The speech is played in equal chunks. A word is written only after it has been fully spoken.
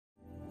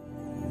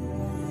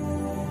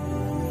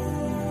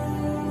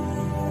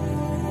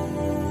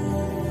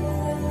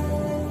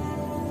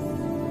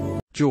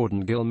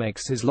Jordan Gill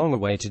makes his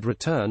long-awaited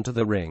return to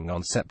the ring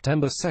on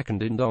September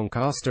 2nd in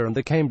Doncaster, and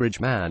the Cambridge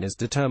man is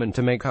determined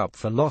to make up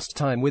for lost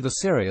time with a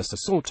serious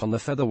assault on the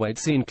featherweight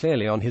scene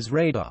clearly on his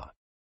radar.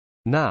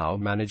 Now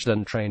managed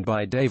and trained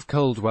by Dave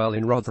Coldwell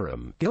in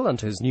Rotherham, Gill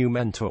and his new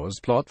mentor's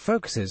plot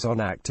focuses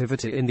on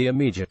activity in the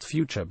immediate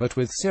future, but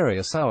with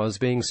serious hours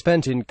being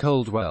spent in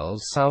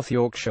Coldwell's South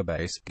Yorkshire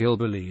base. Gill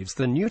believes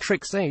the new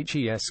tricks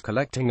HES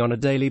collecting on a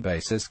daily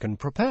basis can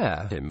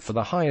prepare him for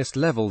the highest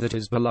level that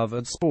his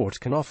beloved sport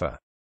can offer.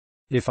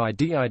 "If I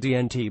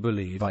didn't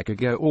believe I could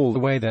go all the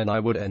way, then I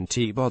wouldn't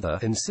bother,"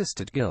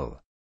 insisted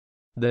Gill.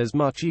 "There's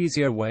much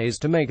easier ways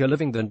to make a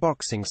living than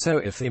boxing, so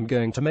if I'm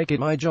going to make it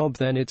my job,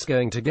 then it's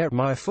going to get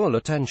my full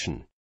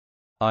attention.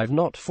 I've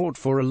not fought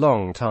for a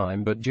long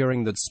time, but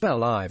during that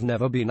spell I've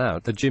never been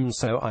out the gym,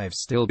 so I've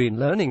still been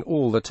learning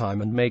all the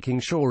time and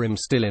making sure I'm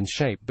still in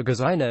shape, because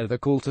I know the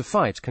call to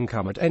fight can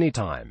come at any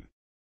time.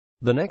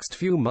 The next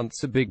few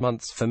months are big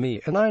months for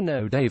me, and I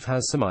know Dave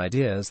has some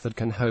ideas that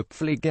can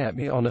hopefully get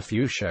me on a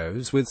few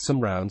shows with some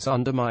rounds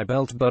under my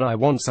belt, but I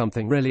want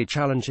something really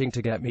challenging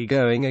to get me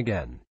going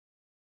again."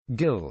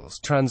 Gill's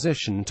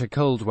transition to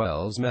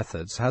Coldwell's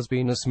methods has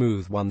been a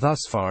smooth one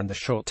thus far, and the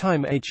short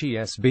time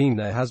HES being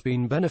there has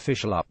been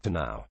beneficial up to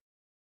now.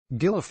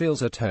 Gill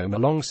feels at home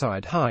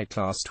alongside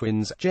high-class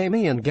twins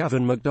Jamie and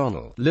Gavin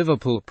McDonnell,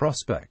 Liverpool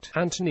prospect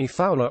Anthony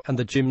Fowler, and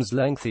the gym's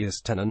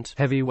lengthiest tenant,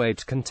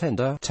 heavyweight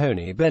contender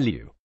Tony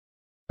Bellew.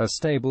 A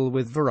stable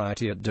with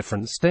variety at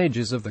different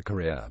stages of the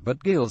career,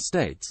 but Gill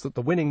states that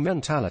the winning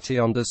mentality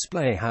on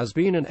display has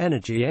been an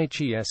energy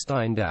HES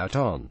dined out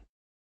on.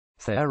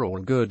 "They're all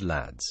good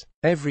lads.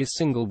 Every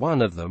single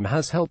one of them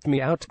has helped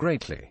me out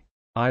greatly.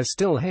 I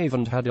still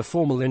haven't had a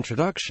formal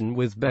introduction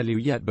with Bellew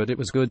yet, but it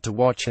was good to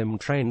watch him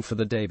train for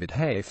the David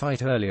Haye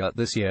fight earlier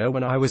this year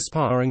when I was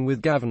sparring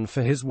with Gavin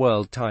for his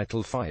world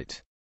title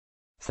fight.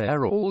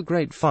 They're all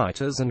great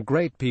fighters and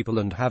great people,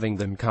 and having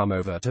them come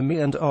over to me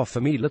and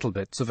offer me little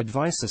bits of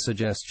advice or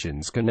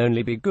suggestions can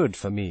only be good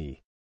for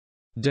me.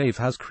 Dave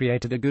has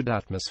created a good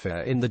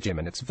atmosphere in the gym,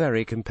 and it's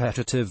very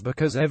competitive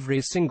because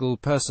every single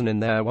person in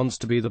there wants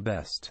to be the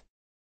best.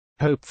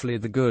 Hopefully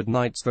the good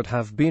nights that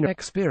have been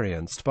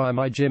experienced by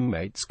my gym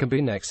mates can be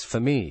next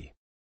for me."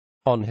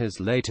 On his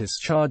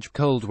latest charge,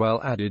 Coldwell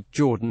added,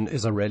 "Jordan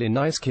is a really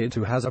nice kid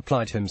who has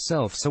applied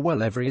himself so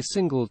well every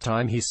single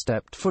time he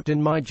stepped foot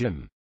in my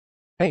gym.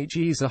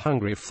 He's a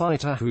hungry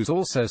fighter who's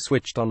also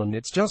switched on, and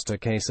it's just a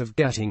case of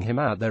getting him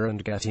out there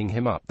and getting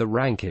him up the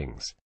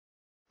rankings.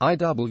 I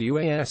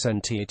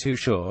wasn't too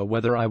sure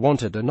whether I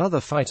wanted another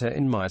fighter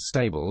in my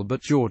stable,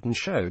 but Jordan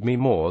showed me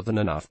more than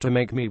enough to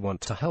make me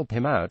want to help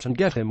him out and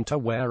get him to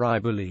where I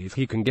believe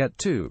he can get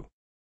to.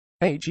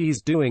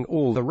 He's doing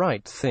all the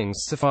right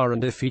things so far,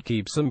 and if he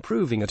keeps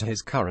improving at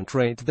his current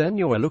rate, then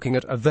you're looking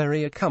at a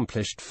very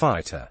accomplished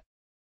fighter.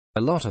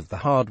 A lot of the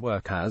hard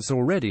work has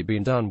already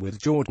been done with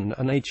Jordan,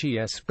 and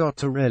HES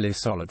got a really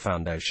solid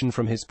foundation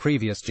from his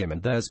previous gym,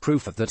 and there's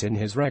proof of that in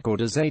his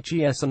record as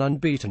HES an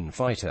unbeaten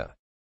fighter.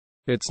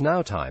 It's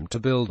now time to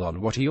build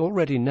on what he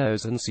already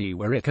knows and see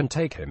where it can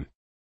take him."